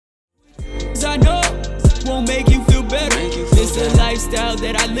I know won't make you feel better. It's a lifestyle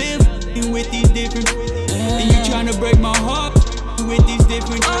that I live in with these different. And you tryna break my heart with these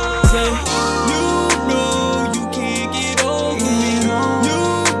different. Say, you know you can't get over me. You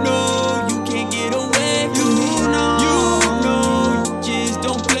know you can't get away from me. You know you just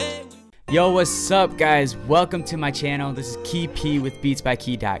don't play. Yo, what's up, guys? Welcome to my channel. This is Key P with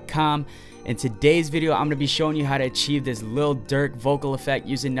beatsbykey.com. In today's video, I'm going to be showing you how to achieve this Lil Durk vocal effect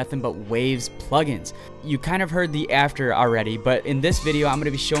using nothing but Waves plugins. You kind of heard the after already, but in this video, I'm going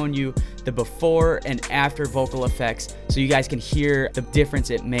to be showing you the before and after vocal effects so you guys can hear the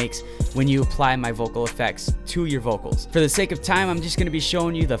difference it makes when you apply my vocal effects to your vocals. For the sake of time, I'm just going to be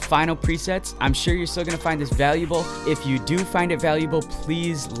showing you the final presets. I'm sure you're still going to find this valuable. If you do find it valuable,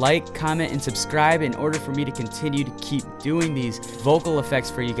 please like, comment, and subscribe in order for me to continue to keep doing these vocal effects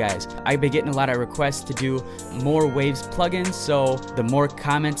for you guys. I've been getting a lot of requests to do more Waves plugins, so the more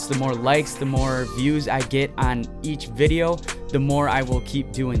comments, the more likes, the more views I get on each video, the more I will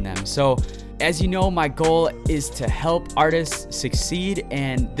keep doing them. So as you know, my goal is to help artists succeed,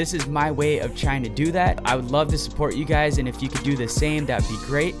 and this is my way of trying to do that. I would love to support you guys, and if you could do the same, that would be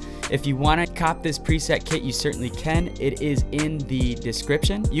great. If you want to cop this preset kit, you certainly can. It is in the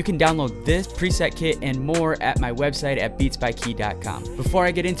description. You can download this preset kit and more at my website at beatsbykey.com. Before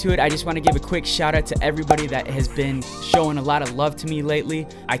I get into it, I just want to give a quick shout out to everybody that has been showing a lot of love to me lately.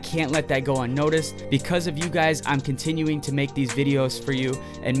 I can't let that go unnoticed. Because of you guys, I'm continuing to make these videos for you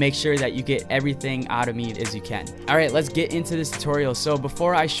and make sure that you get everything out of me as you can. All right, let's get into this tutorial. So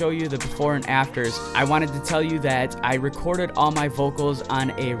before I show you the before and afters, I wanted to tell you that I recorded all my vocals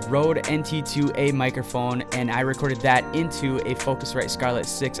on a Rode NT2A microphone, and I recorded that into a Focusrite Scarlett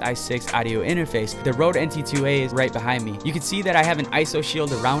 6i6 audio interface. The Rode NT2A is right behind me. You can see that I have an ISO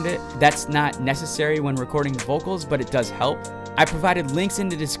shield around it. That's not necessary when recording vocals, but it does help. I provided links in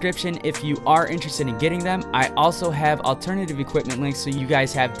the description if you are interested in getting them. I also have alternative equipment links so you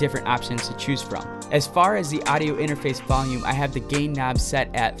guys have different options to choose from. As far as the audio interface volume, I have the gain knob set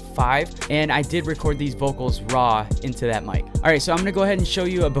at 5, and I did record these vocals raw into that mic. Alright, so I'm going to go ahead and show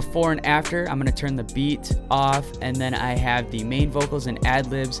you a before and after. I'm going to turn the beat off, and then I have the main vocals and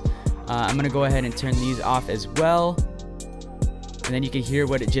ad-libs. I'm going to go ahead and turn these off as well. And then you can hear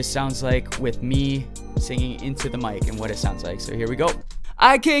what it just sounds like with me singing into the mic and what it sounds like. So here we go.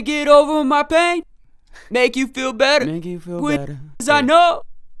 I can't get over my pain. Make you feel better. Make you feel better. I know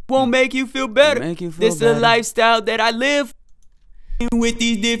won't make you feel better. This a lifestyle that I live with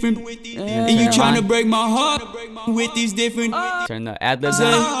these different. And you trying to break my heart with these different. Turn the ad-libs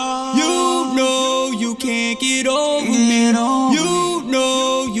on. You know you can't get over me. You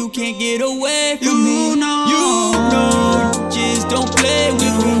know you can't get away from me. You know you just don't play with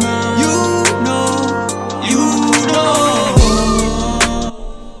me. You know.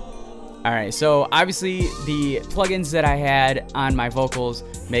 Alright, so obviously the plugins that I had on my vocals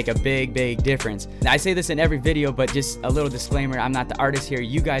make a big difference. I say this in every video, but just a little disclaimer, I'm not the artist here.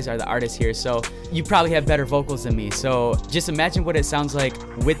 You guys are the artists here, so you probably have better vocals than me. So just imagine what it sounds like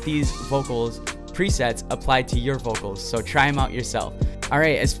with these vocals presets applied to your vocals. So try them out yourself.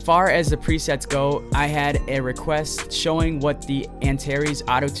 Alright, as far as the presets go, I had a request showing what the Antares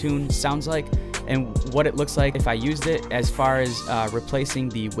Auto-Tune sounds like and what it looks like if I used it as far as replacing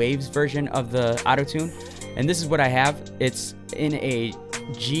the Waves version of the Auto-Tune. And this is what I have. It's in a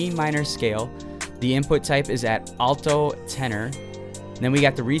G minor scale. The input type is at alto tenor. And then we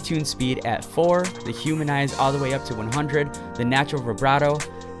got the retune speed at 4, the humanize all the way up to 100. The natural vibrato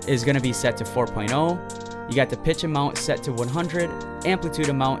is going to be set to 4.0. You got the pitch amount set to 100, amplitude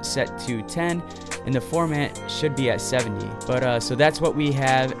amount set to 10, and the format should be at 70. But so that's what we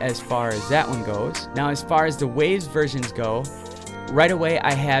have as far as that one goes. Now as far as the Waves versions go, right away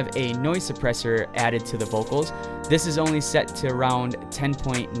I have a noise suppressor added to the vocals. This is only set to around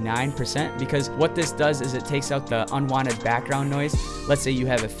 10.9% because what this does is it takes out the unwanted background noise. Let's say you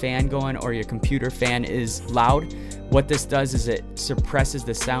have a fan going or your computer fan is loud. What this does is it suppresses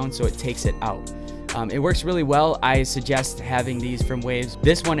the sound, so it takes it out. It works really well. I suggest having these from Waves.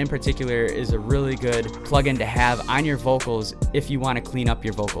 This one in particular is a really good plugin to have on your vocals if you want to clean up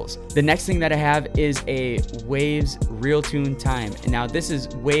your vocals. The next thing that I have is a Waves Real Tune Time. And now this is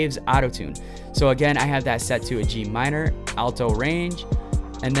Waves Auto Tune. So again, I have that set to a G minor, alto range,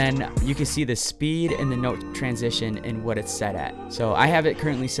 and then you can see the speed and the note transition and what it's set at. So I have it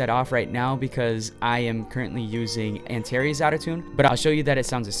currently set off right now because I am currently using Antares Auto-Tune, but I'll show you that it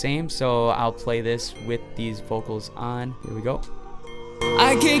sounds the same. So I'll play this with these vocals on. Here we go.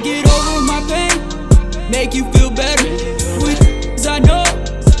 I can't get over my pain. Make you feel better. With I know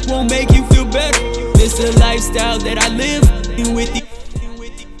won't make you feel better. This a lifestyle that I live with.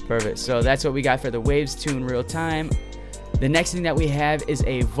 Perfect. So that's what we got for the Waves tune real time. The next thing that we have is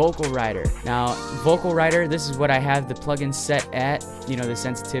a vocal rider. Now, vocal rider, this is what I have the plugin set at. You know, the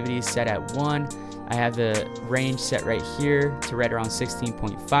sensitivity is set at 1. I have the range set right here to right around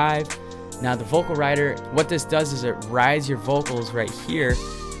 16.5. Now, the vocal rider, what this does is it rides your vocals right here,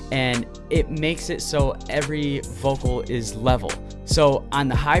 and it makes it so every vocal is level. So on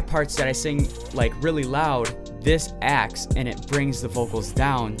the high parts that I sing like really loud, this acts and it brings the vocals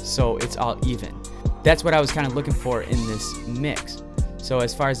down so it's all even. That's what I was kind of looking for in this mix. So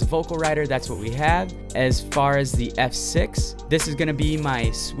as far as the vocal rider, that's what we have. As far as the F6, this is gonna be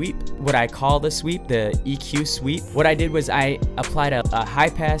my sweep, what I call the sweep, the EQ sweep. What I did was I applied a high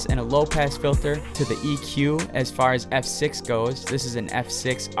pass and a low pass filter to the EQ as far as F6 goes. This is an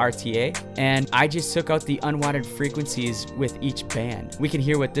F6 RTA. And I just took out the unwanted frequencies with each band. We can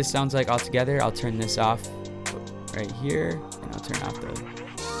hear what this sounds like all together. I'll turn this off right here, and I'll turn off the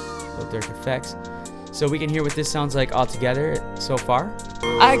Lil Durk effects. So we can hear what this sounds like all together so far.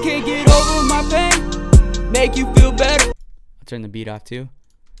 I can't get over my pain, make you feel better. I'll turn the beat off too.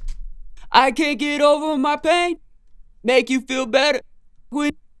 I can't get over my pain, make you feel better.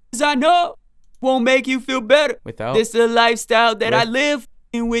 With I know won't make you feel better. Without. This the lifestyle that I live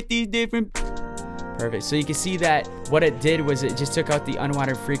in with these different. Perfect. So you can see that what it did was it just took out the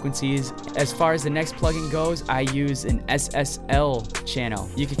unwanted frequencies. As far as the next plugin goes, I use an SSL channel.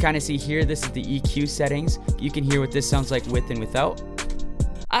 You can kind of see here, this is the EQ settings. You can hear what this sounds like with and without.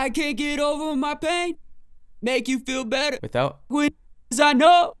 I can't get over my pain, make you feel better. Without. With I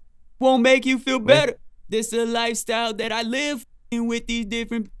know won't make you feel better. This the lifestyle that I live in with these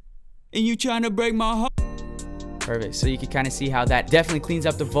different. And you trying to break my heart. Perfect. So you can kind of see how that definitely cleans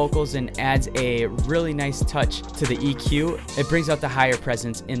up the vocals and adds a really nice touch to the EQ. It brings out the higher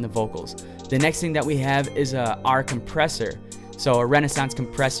presence in the vocals. The next thing that we have is our compressor. So a Renaissance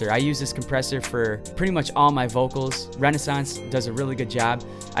compressor. I use this compressor for pretty much all my vocals. Renaissance does a really good job.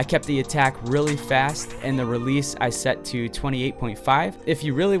 I kept the attack really fast and the release I set to 28.5. If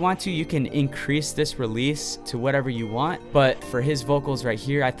you really want to, you can increase this release to whatever you want. But for his vocals right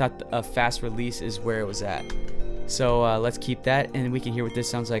here, I thought a fast release is where it was at. So let's keep that and we can hear what this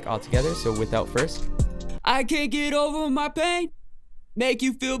sounds like all together. So without first. I can't get over my pain, make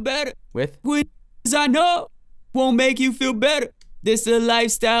you feel better. With I know won't make you feel better. This the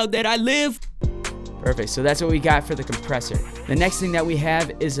lifestyle that I live. Perfect. So that's what we got for the compressor. The next thing that we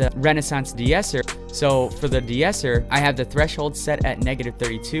have is a Renaissance de-esser. So for the de-esser, I have the threshold set at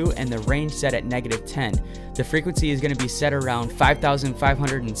 -32 and the range set at -10. The frequency is going to be set around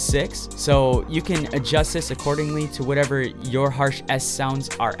 5,506. So you can adjust this accordingly to whatever your harsh S sounds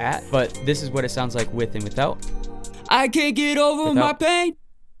are at. But this is what it sounds like with and without. I can't get over my pain,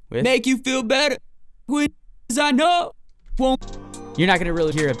 make you feel better. With I know won't. You're not going to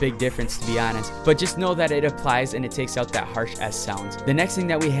really hear a big difference, to be honest, but just know that it applies and it takes out that harsh S sound. The next thing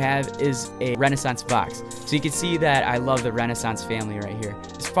that we have is a Renaissance Vox. So you can see that I love the Renaissance family right here.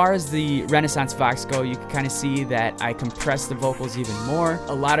 As far as the Renaissance Vox go, you can kind of see that I compress the vocals even more.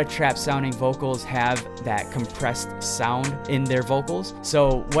 A lot of trap sounding vocals have that compressed sound in their vocals.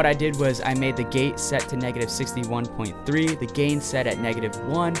 So what I did was I made the gate set to -61.3, the gain set at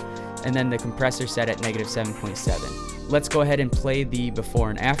 -1, and then the compressor set at -7.7. Let's go ahead and play the before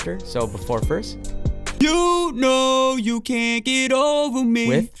and after. So before first. You know you can't get over me.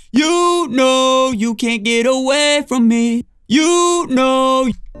 With? You know you can't get away from me. You know.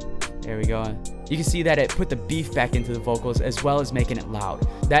 There we go. You can see that it put the beef back into the vocals as well as making it loud.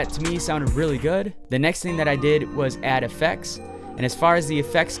 That to me sounded really good. The next thing that I did was add effects. And as far as the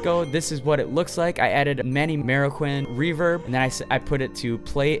effects go, this is what it looks like. I added a Manny Marroquin reverb, and then I put it to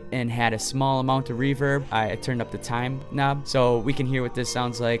plate and had a small amount of reverb. I turned up the time knob, so we can hear what this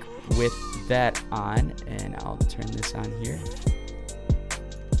sounds like with that on. And I'll turn this on here.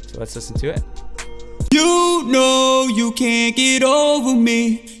 So let's listen to it. You know you can't get over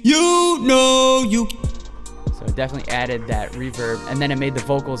me. You know you. So it definitely added that reverb, and then it made the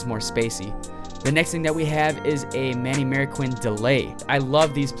vocals more spacey. The next thing that we have is a Manny Marroquin delay. I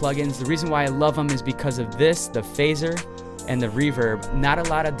love these plugins. The reason why I love them is because of this, the phaser and the reverb. Not a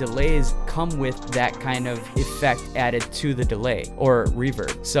lot of delays come with that kind of effect added to the delay or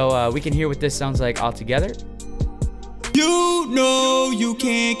reverb. So we can hear what this sounds like all together. You know you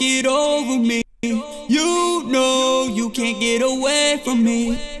can't get over me. You know you can't get away from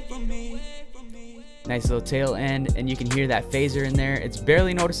me. Nice little tail end, and you can hear that phaser in there. It's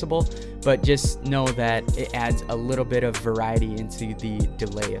barely noticeable, but just know that it adds a little bit of variety into the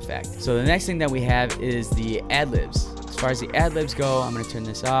delay effect. So the next thing that we have is the ad-libs. As far as the ad-libs go, I'm going to turn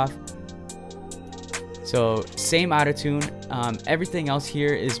this off. So same auto-tune. Everything else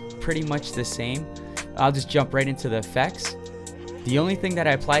here is pretty much the same. I'll just jump right into the effects. The only thing that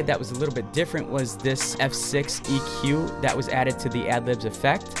I applied that was a little bit different was this F6 EQ that was added to the ad-libs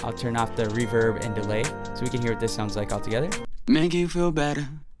effect. I'll turn off the reverb and delay so we can hear what this sounds like all together. Make you feel better.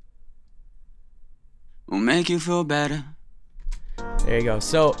 Will make you feel better. There you go.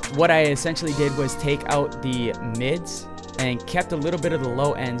 So what I essentially did was take out the mids and kept a little bit of the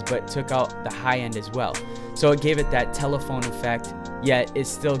low ends, but took out the high end as well. So it gave it that telephone effect, yet it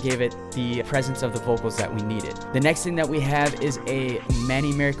still gave it the presence of the vocals that we needed. The next thing that we have is a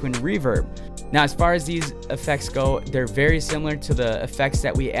Manny American reverb. Now, as far as these effects go, they're very similar to the effects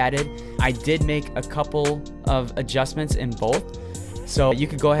that we added. I did make a couple of adjustments in both. So you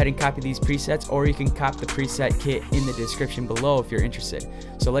could go ahead and copy these presets, or you can copy the preset kit in the description below if you're interested.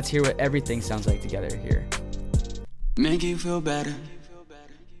 So let's hear what everything sounds like together here. Make you feel better.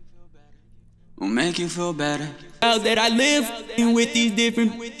 Will make you feel better. That I live in with these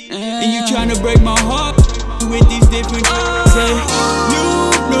different, and you trying to break my heart with these different. Say,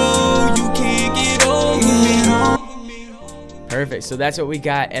 you know you can't get over me. Perfect. So that's what we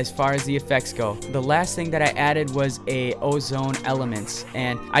got as far as the effects go. The last thing that I added was a ozone elements,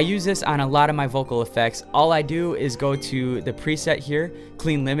 and I use this on a lot of my vocal effects. All I do is go to the preset here,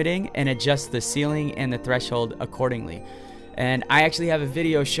 clean limiting, and adjust the ceiling and the threshold accordingly. And I actually have a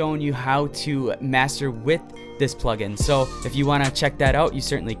video showing you how to master with this plugin. So if you want to check that out, you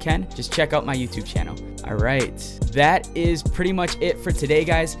certainly can. Just check out my YouTube channel. All right, that is pretty much it for today,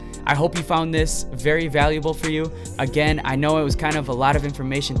 guys. I hope you found this very valuable for you. Again, I know it was kind of a lot of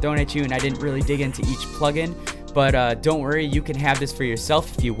information thrown at you and I didn't really dig into each plugin, but don't worry, you can have this for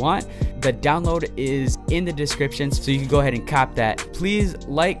yourself if you want. The download is in the description, so you can go ahead and cop that. Please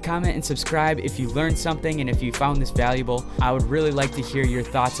like, comment, and subscribe if you learned something and if you found this valuable. I would really like to hear your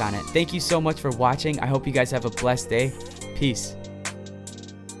thoughts on it. Thank you so much for watching. I hope you guys have a blessed day. Peace.